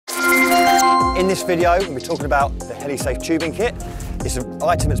In this video, we'll be talking about the Heli Safe Tubing Kit. It's an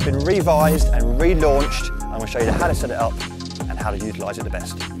item that's been revised and relaunched. I'm going to show you how to set it up and how to utilise it the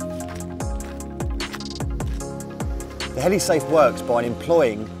best. The Heli Safe works by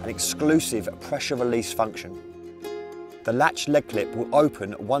employing an exclusive pressure release function. The latch leg clip will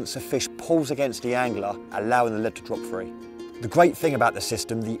open once a fish pulls against the angler, allowing the lead to drop free. The great thing about the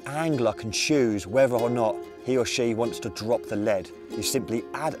system, the angler can choose whether or not he or she wants to drop the lead. You simply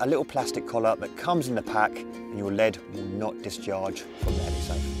add a little plastic collar that comes in the pack and your lead will not discharge from the Heli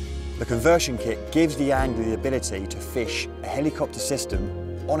Safe. The conversion kit gives the angler the ability to fish a helicopter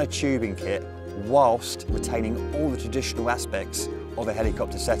system on a tubing kit whilst retaining all the traditional aspects of a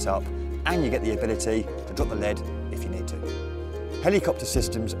helicopter setup, and you get the ability to drop the lead if you need to. Helicopter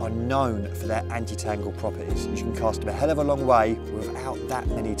systems are known for their anti-tangle properties. You can cast them a hell of a long way without that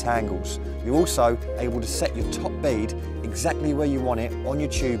many tangles. You're also able to set your top bead exactly where you want it on your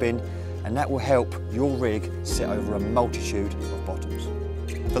tubing, and that will help your rig sit over a multitude of bottoms.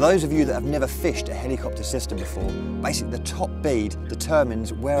 For those of you that have never fished a helicopter system before, basically the top bead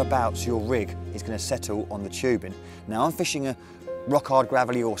determines whereabouts your rig is going to settle on the tubing. Now I'm fishing a rock hard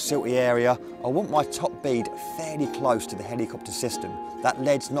gravelly or silty area. I want my top bead fairly close to the helicopter system. That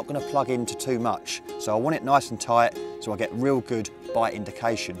lead's not going to plug into too much, so I want it nice and tight so I get real good bite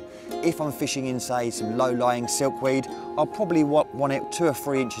indication. If I'm fishing in, say, some low-lying silkweed, I'll probably want it 2 or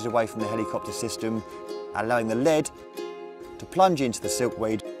 3 inches away from the helicopter system, allowing the lead to plunge into the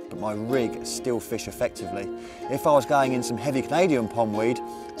silkweed, but my rig still fish effectively. If I was going in some heavy Canadian pondweed,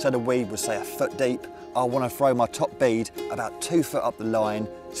 so the weed was say a foot deep, I want to throw my top bead about 2 foot up the line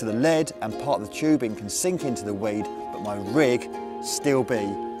so the lead and part of the tubing can sink into the weed, but my rig still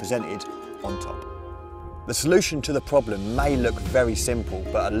be presented on top. The solution to the problem may look very simple,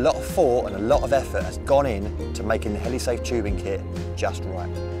 but a lot of thought and a lot of effort has gone in to making the Heli Safe Tubing Kit just right.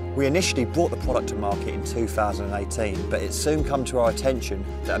 We initially brought the product to market in 2018, but it soon come to our attention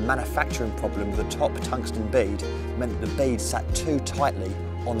that a manufacturing problem with the top tungsten bead meant that the bead sat too tightly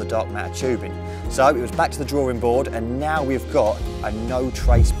on the dark matter tubing. So it was back to the drawing board, and now we've got a no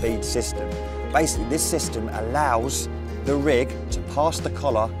trace bead system. Basically, this system allows the rig to pass the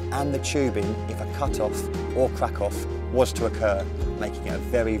collar and the tubing if a cut off or crack off was to occur, making it a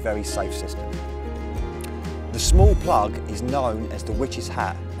very, very safe system. The small plug is known as the witch's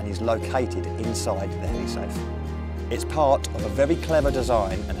hat and is located inside the Heli Safe. It's part of a very clever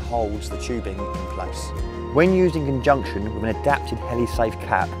design and holds the tubing in place. When used in conjunction with an adapted Heli Safe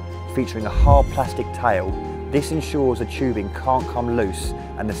cap featuring a hard plastic tail, this ensures the tubing can't come loose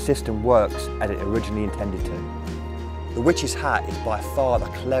and the system works as it originally intended to. The witch's hat is by far the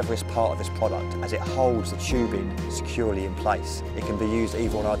cleverest part of this product as it holds the tubing securely in place. It can be used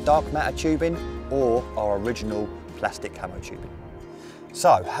either on our dark matter tubing or our original plastic camo tubing.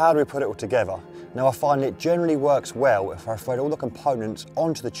 So, how do we put it all together? Now, I find it generally works well if I thread all the components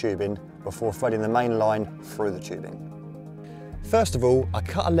onto the tubing before threading the main line through the tubing. First of all, I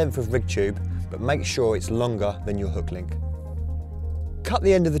cut a length of rig tube, but make sure it's longer than your hook link. Cut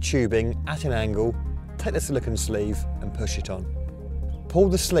the end of the tubing at an angle, take the silicone sleeve and push it on. Pull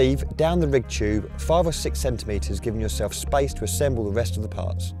the sleeve down the rig tube 5 or 6 centimetres, giving yourself space to assemble the rest of the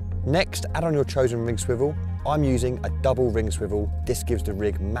parts. Next, add on your chosen ring swivel. I'm using a double ring swivel. This gives the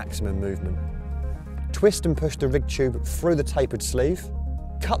rig maximum movement. Twist and push the rig tube through the tapered sleeve.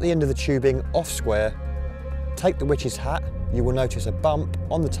 Cut the end of the tubing off square. Take the witch's hat. You will notice a bump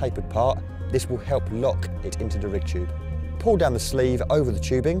on the tapered part. This will help lock it into the rig tube. Pull down the sleeve over the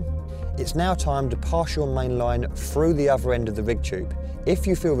tubing. It's now time to pass your main line through the other end of the rig tube. If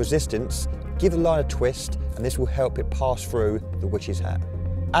you feel resistance, give the line a twist and this will help it pass through the witch's hat.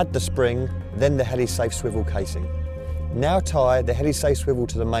 Add the spring, then the Heli Safe swivel casing. Now tie the Heli Safe swivel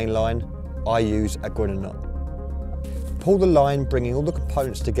to the main line. I use a Gwinner knot. Pull the line, bringing all the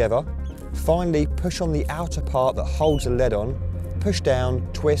components together. Finally, push on the outer part that holds the lead on, push down,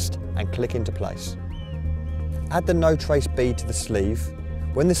 twist and click into place. Add the no trace bead to the sleeve.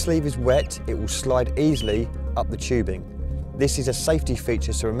 When the sleeve is wet, it will slide easily up the tubing. This is a safety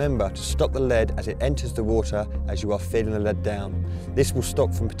feature, so remember to stop the lead as it enters the water as you are feeding the lead down. This will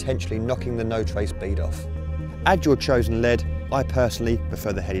stop from potentially knocking the no trace bead off. Add your chosen lead. I personally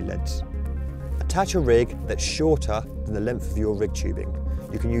prefer the Heli leads. Attach a rig that's shorter than the length of your rig tubing.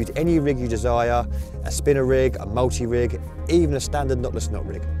 You can use any rig you desire, a spinner rig, a multi-rig, even a standard knotless knot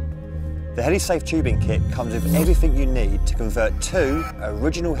rig. The Heli Safe Tubing Kit comes with everything you need to convert 2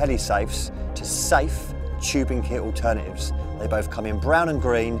 original Heli Safes to safe tubing kit alternatives. They both come in brown and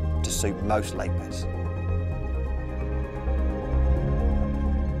green to suit most lake beds.